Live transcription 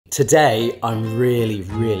Today, I'm really,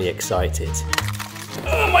 really excited.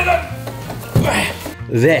 Oh my God!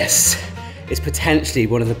 This is potentially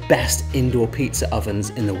one of the best indoor pizza ovens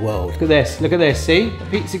in the world. Look at this, see? The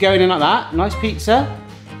pizza going in like that, nice pizza.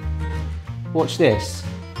 Watch this.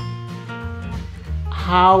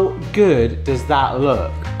 How good does that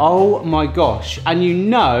look? Oh my gosh, and you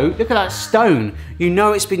know, look at that stone. You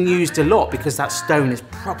know it's been used a lot because that stone is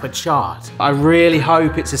proper charred. I really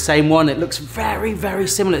hope it's the same one. It looks very, very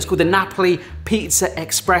similar. It's called the Napoli Pizza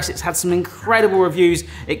Express. It's had some incredible reviews.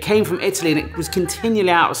 It came from Italy and it was continually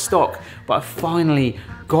out of stock, but I finally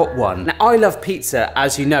got one. Now, I love pizza,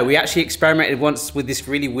 as you know. We actually experimented once with this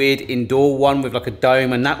really weird indoor one with like a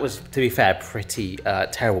dome, and that was, to be fair, pretty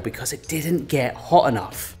terrible because it didn't get hot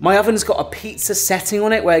enough. My oven's got a pizza setting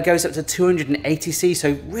on it where it goes up to 280°,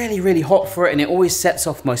 so really, really hot for it, and it always sets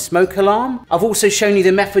off my smoke alarm. I've also shown you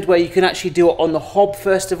the method where you can actually do it on the hob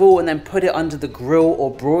first of all, and then put it under the grill or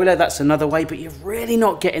broiler. That's another way, but you're really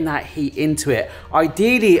not getting that heat into it.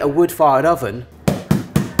 Ideally, a wood-fired oven.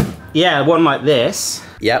 Yeah, one like this.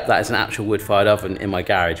 Yep, that is an actual wood-fired oven in my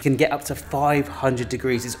garage. You can get up to 500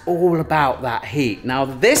 degrees. It's all about that heat. Now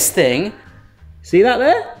this thing, see that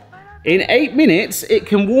there? In 8 minutes, it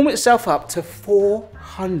can warm itself up to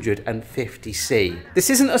 450°C. This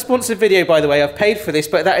isn't a sponsored video, by the way. I've paid for this,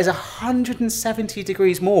 but that is 170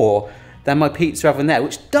 degrees more than my pizza oven there,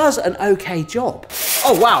 which does an okay job.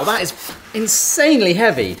 Oh wow, that is insanely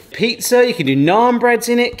heavy. Pizza, you can do naan breads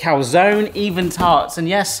in it, calzone, even tarts. And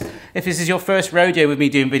yes, if this is your first rodeo with me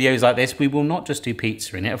doing videos like this, we will not just do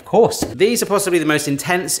pizza in it, of course. These are possibly the most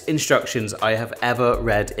intense instructions I have ever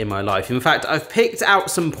read in my life. In fact, I've picked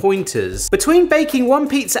out some pointers. Between baking one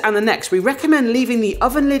pizza and the next, we recommend leaving the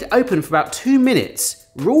oven lid open for about 2 minutes.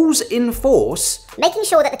 Rules in force: making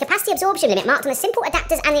sure that the capacity absorption limit marked on the simple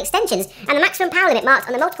adapters and the extensions and the maximum power limit marked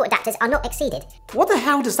on the multiple adapters are not exceeded. What the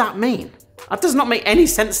hell does that mean? That does not make any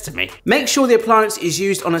sense to me. Make sure the appliance is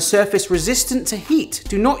used on a surface resistant to heat.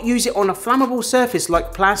 Do not use it on a flammable surface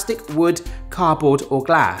like plastic, wood, cardboard, or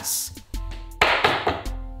glass.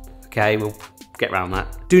 Okay, we'll get around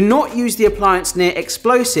that. Do not use the appliance near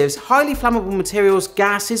explosives, highly flammable materials,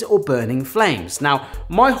 gases, or burning flames. Now,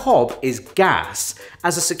 my hob is gas.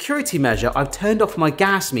 As a security measure, I've turned off my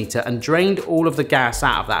gas meter and drained all of the gas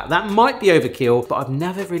out of that. That might be overkill, but I've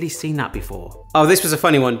never really seen that before. Oh, this was a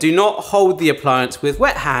funny one. Do not hold the appliance with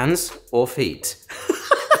wet hands or feet.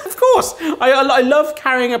 Of course, I love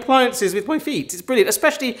carrying appliances with my feet. It's brilliant,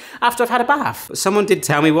 especially after I've had a bath. Someone did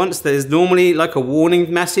tell me once there's normally like a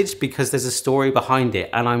warning message because there's a story behind it,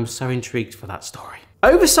 and I'm so intrigued for that story.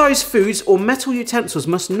 Oversized foods or metal utensils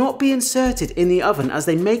must not be inserted in the oven as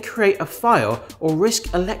they may create a fire or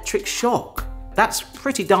risk electric shock. That's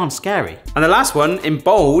pretty darn scary. And the last one, in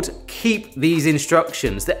bold, keep these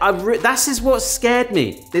instructions. That is what scared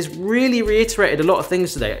me. This really reiterated a lot of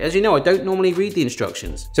things today. As you know, I don't normally read the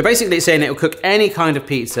instructions. So basically it's saying it will cook any kind of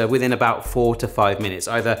pizza within about 4 to 5 minutes,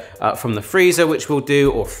 either from the freezer, which we'll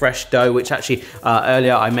do, or fresh dough, which actually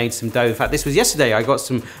earlier I made some dough. In fact, this was yesterday. I got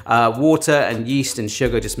some water and yeast and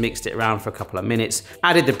sugar, just mixed it around for a couple of minutes,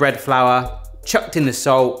 added the bread flour, chucked in the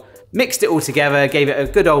salt, mixed it all together, gave it a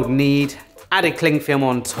good old knead, added cling film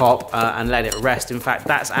on top and let it rest. In fact,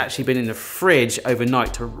 that's actually been in the fridge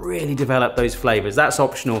overnight to really develop those flavors. That's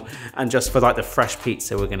optional and just for like the fresh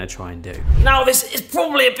pizza we're gonna try and do. Now this is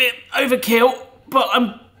probably a bit overkill, but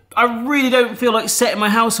I really don't feel like setting my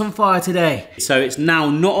house on fire today. So it's now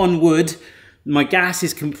not on wood. My gas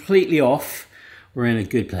is completely off. We're in a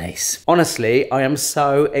good place. Honestly, I am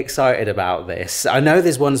so excited about this. I know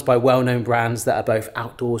there's ones by well-known brands that are both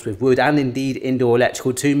outdoors with wood and indeed indoor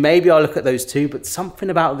electrical too. Maybe I'll look at those too, but something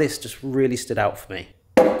about this just really stood out for me.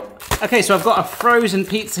 Okay, so I've got a frozen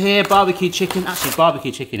pizza here, barbecue chicken. Actually,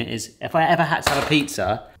 barbecue chicken it is. If I ever had to have a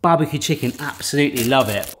pizza, barbecue chicken, absolutely love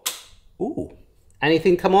it. Ooh,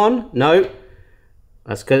 anything come on? No.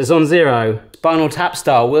 That's because it's on 0. Spinal Tap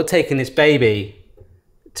style, we're taking this baby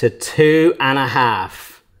to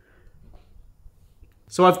 2.5.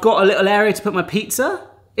 So I've got a little area to put my pizza.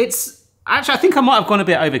 It's, actually I think I might have gone a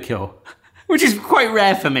bit overkill, which is quite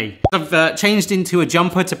rare for me. I've changed into a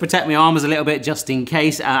jumper to protect my arms a little bit just in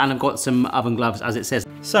case, and I've got some oven gloves as it says.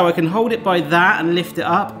 So I can hold it by that and lift it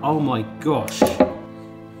up. Oh my gosh.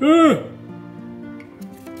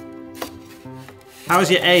 How's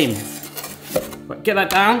your aim? Right, get that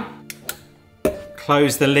down.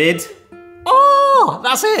 Close the lid. Oh,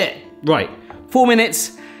 that's it. Right, 4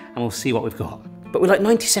 minutes and we'll see what we've got. But we're like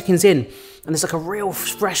 90 seconds in and there's like a real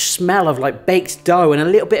fresh smell of like baked dough and a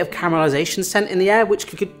little bit of caramelization scent in the air, which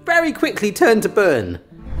could very quickly turn to burn.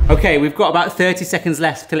 Okay, we've got about 30 seconds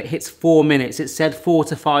left till it hits 4 minutes. It said 4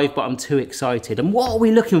 to 5, but I'm too excited. And what are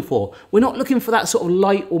we looking for? We're not looking for that sort of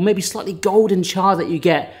light or maybe slightly golden char that you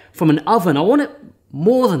get from an oven. I want it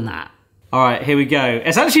more than that. All right, here we go.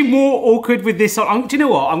 It's actually more awkward with this on. Do you know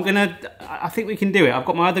what? I think we can do it. I've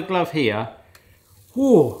got my other glove here.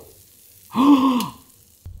 Whoa.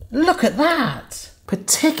 Look at that.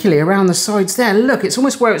 Particularly around the sides there. Look, it's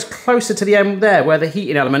almost where it's closer to the end there, where the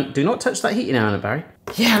heating element, do not touch that heating element, Barry.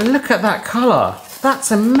 Yeah, look at that colour. That's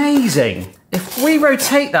amazing. If we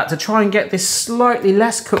rotate that to try and get this slightly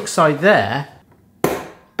less cooked side there,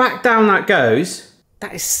 back down that goes.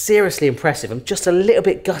 That is seriously impressive. I'm just a little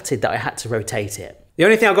bit gutted that I had to rotate it. The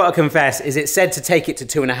only thing I've got to confess is it said to take it to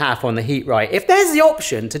 2.5 on the heat right. If there's the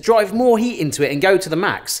option to drive more heat into it and go to the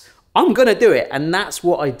max, I'm gonna do it, and that's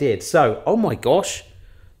what I did. So, oh my gosh,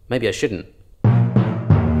 maybe I shouldn't.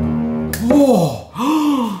 Whoa,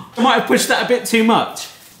 I might have pushed that a bit too much.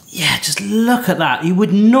 Yeah, just look at that. You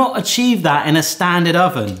would not achieve that in a standard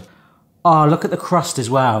oven. Oh, look at the crust as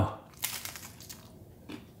well.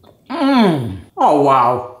 Oh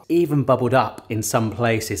wow. Even bubbled up in some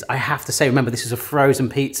places. I have to say, remember this is a frozen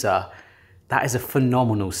pizza. That is a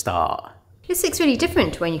phenomenal start. This looks really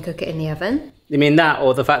different when you cook it in the oven. You mean that,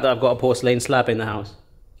 or the fact that I've got a porcelain slab in the house?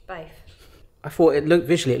 Both. I thought it looked,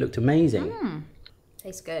 visually it looked amazing.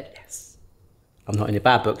 Tastes good. Yes. I'm not in your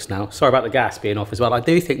bad books now. Sorry about the gas being off as well. I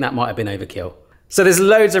do think that might have been overkill. So there's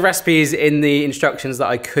loads of recipes in the instructions that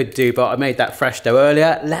I could do, but I made that fresh dough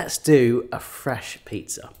earlier. Let's do a fresh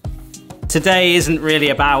pizza. Today isn't really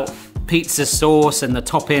about pizza sauce and the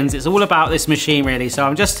toppings. It's all about this machine really. So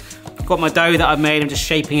I'm just got my dough that I've made. I'm just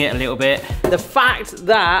shaping it a little bit. The fact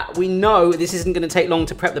that we know this isn't going to take long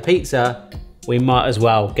to prep the pizza, we might as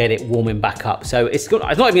well get it warming back up. So it's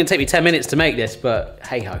not even going to take me 10 minutes to make this, but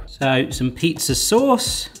hey ho. So some pizza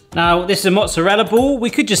sauce. Now this is a mozzarella ball. We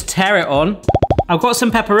could just tear it on. I've got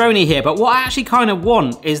some pepperoni here, but what I actually kind of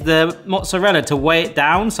want is the mozzarella to weigh it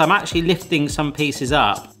down. So I'm actually lifting some pieces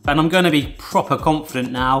up, and I'm going to be proper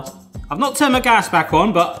confident now. I've not turned my gas back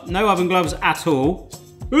on, but no oven gloves at all.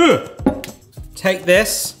 Ugh. Take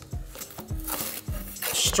this,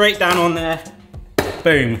 straight down on there,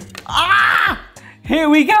 boom. Ah! Here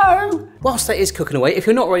we go. Whilst that is cooking away, if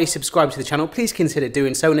you're not already subscribed to the channel, please consider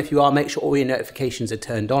doing so. And if you are, make sure all your notifications are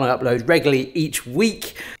turned on. I upload regularly each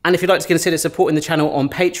week. And if you'd like to consider supporting the channel on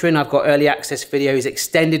Patreon, I've got early access videos,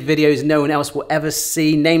 extended videos no one else will ever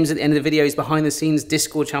see, names at the end of the videos, behind the scenes,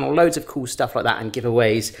 Discord channel, loads of cool stuff like that and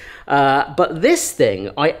giveaways. But this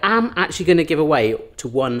thing, I am actually going to give away to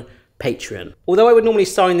one Patreon. Although I would normally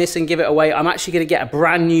sign this and give it away, I'm actually going to get a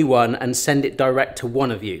brand new one and send it direct to one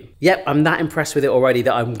of you. Yep, I'm that impressed with it already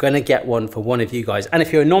that I'm going to get one for one of you guys. And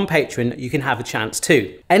if you're a non-patron, you can have a chance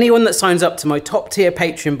too. Anyone that signs up to my top tier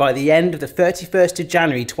Patreon by the end of the 31st of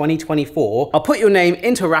January 2024, I'll put your name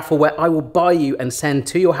into a raffle where I will buy you and send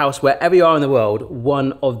to your house wherever you are in the world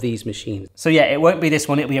one of these machines. So yeah, it won't be this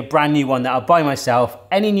one, it'll be a brand new one that I'll buy myself.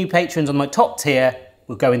 Any new patrons on my top tier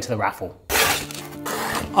will go into the raffle.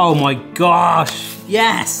 Oh my gosh,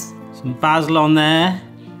 yes! Some basil on there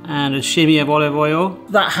and a shimmy of olive oil.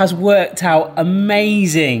 That has worked out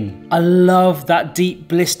amazing. I love that deep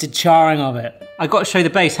blistered charring of it. I got to show you the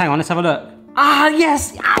base, hang on, let's have a look. Ah,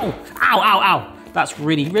 yes, ow, ow, ow, ow. That's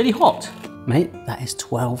really, really hot. Mate, that is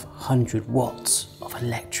 1200 watts of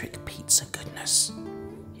electric pizza goodness.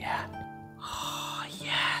 Yeah. Oh,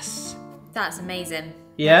 yes. That's amazing.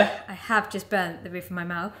 Yeah? I have just burnt the roof of my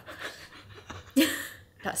mouth.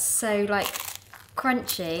 That's so, like,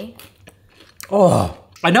 crunchy. Oh,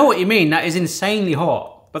 I know what you mean. That is insanely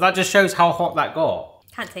hot. But that just shows how hot that got.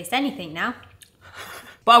 Can't taste anything now.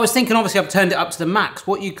 But I was thinking, obviously, I've turned it up to the max.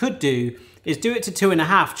 What you could do is do it to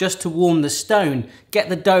 2.5 just to warm the stone, get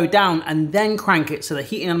the dough down, and then crank it so the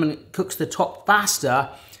heating element cooks the top faster.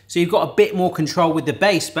 So you've got a bit more control with the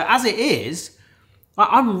base. But as it is,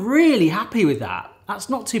 I'm really happy with that.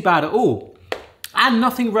 That's not too bad at all. And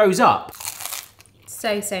nothing rose up.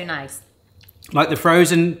 So, so nice. Like the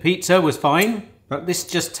frozen pizza was fine, but this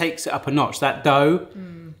just takes it up a notch. That dough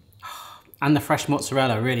and the fresh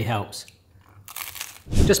mozzarella really helps.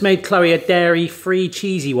 Just made Chloe a dairy-free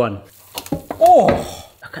cheesy one. Oh,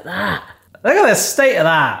 look at that. Look at the state of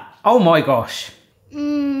that. Oh my gosh.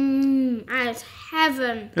 That's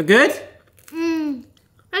heaven. Look good?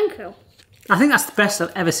 Thank you. I think that's the best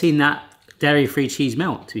I've ever seen that dairy-free cheese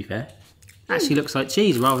melt, to be fair. Actually looks like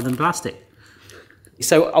cheese rather than plastic.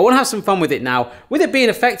 So I want to have some fun with it now. With it being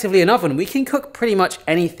effectively an oven, we can cook pretty much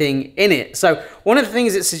anything in it. So one of the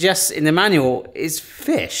things it suggests in the manual is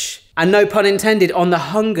fish. And no pun intended, on the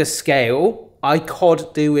hunger scale, I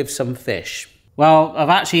could do with some fish. Well, I've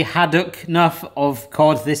actually haddock enough of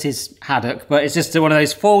cod. This is haddock, but it's just one of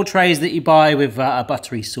those foil trays that you buy with a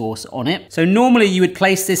buttery sauce on it. So normally you would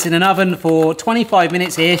place this in an oven for 25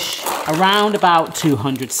 minutes-ish, around about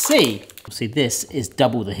 200°C. See, this is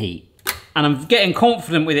double the heat. And I'm getting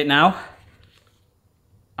confident with it now.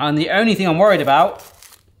 And the only thing I'm worried about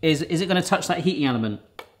is it gonna touch that heating element?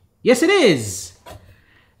 Yes, it is.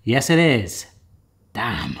 Yes, it is.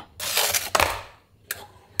 Damn.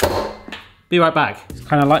 Be right back. It's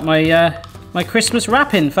kind of like my my Christmas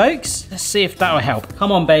wrapping, folks. Let's see if that'll help.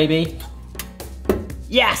 Come on, baby.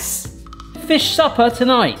 Yes! Fish supper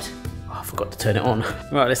tonight. Oh, I forgot to turn it on.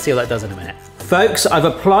 Right, let's see what that does in a minute. Folks, I've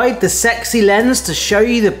applied the sexy lens to show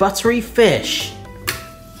you the buttery fish.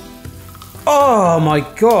 Oh my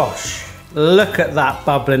gosh. Look at that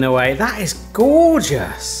bubbling away. That is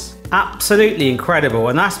gorgeous. Absolutely incredible.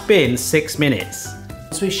 And that's been 6 minutes.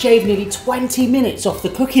 So we shaved nearly 20 minutes off the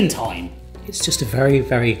cooking time. It's just a very,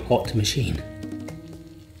 very hot machine.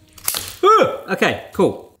 Ooh, okay,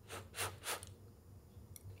 cool.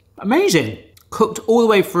 Amazing. Cooked all the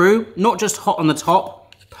way through, not just hot on the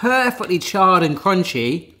top, perfectly charred and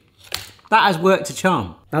crunchy. That has worked a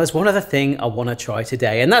charm. Now there's one other thing I want to try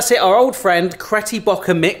today, and that's it, our old friend Creti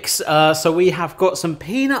Bocca mix. So we have got some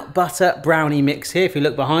peanut butter brownie mix here. If you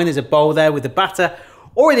look behind, there's a bowl there with the batter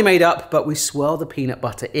already made up, but we swirl the peanut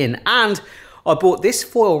butter in. And I bought this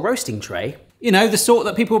foil roasting tray, you know, the sort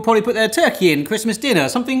that people will probably put their turkey in Christmas dinner,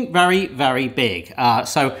 something very, very big.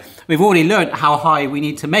 So we've already learned how high we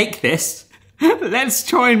need to make this. Let's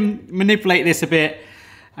try and manipulate this a bit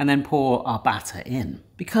and then pour our batter in.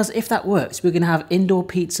 Because if that works, we're gonna have indoor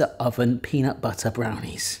pizza oven peanut butter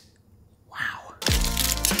brownies. Wow.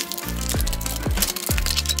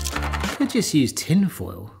 Could just use tin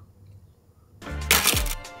foil.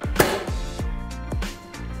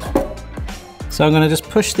 So I'm gonna just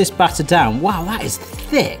push this batter down. Wow, that is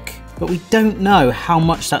thick, but we don't know how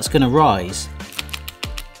much that's gonna rise.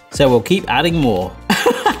 So we'll keep adding more.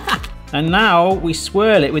 And now we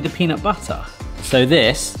swirl it with the peanut butter. So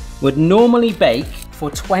this would normally bake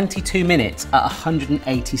for 22 minutes at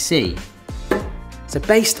 180°C. So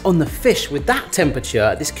based on the fish with that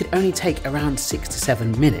temperature, this could only take around 6 to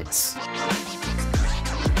 7 minutes.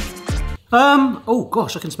 Oh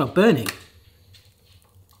gosh, I can smell burning.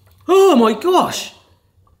 Oh my gosh!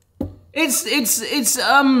 It's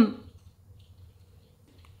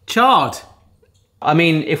charred. I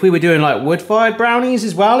mean, if we were doing like wood-fired brownies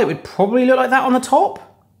as well, it would probably look like that on the top.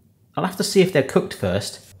 I'll have to see if they're cooked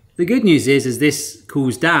first. The good news is, as this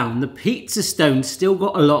cools down, the pizza stone's still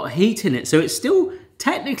got a lot of heat in it, so it's still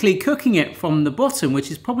technically cooking it from the bottom,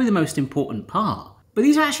 which is probably the most important part. But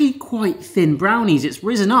these are actually quite thin brownies. It's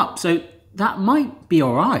risen up, so that might be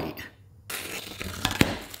all right. Do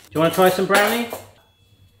you want to try some brownie?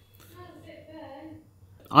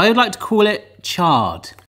 I would like to call it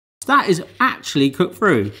charred. That is actually cooked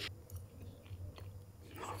through.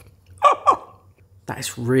 That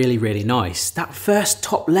is really, really nice. That first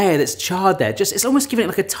top layer that's charred there, it's almost giving it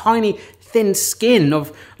like a tiny thin skin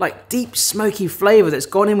of like deep smoky flavor that's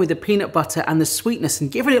gone in with the peanut butter and the sweetness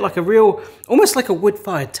and giving it like a real, almost like a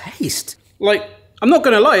wood-fired taste. Like, I'm not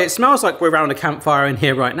gonna lie, it smells like we're around a campfire in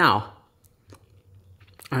here right now.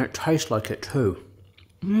 And it tastes like it too.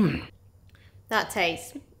 Mmm. That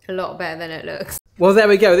tastes a lot better than it looks. Well, there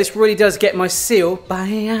we go. This really does get my seal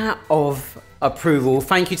of approval.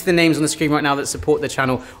 Thank you to the names on the screen right now that support the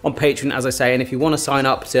channel on Patreon, as I say. And if you want to sign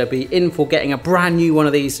up to be in for getting a brand new one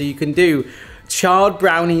of these so you can do charred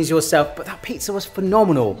brownies yourself. But that pizza was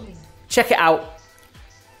phenomenal. Check it out.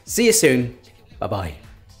 See you soon. Bye-bye.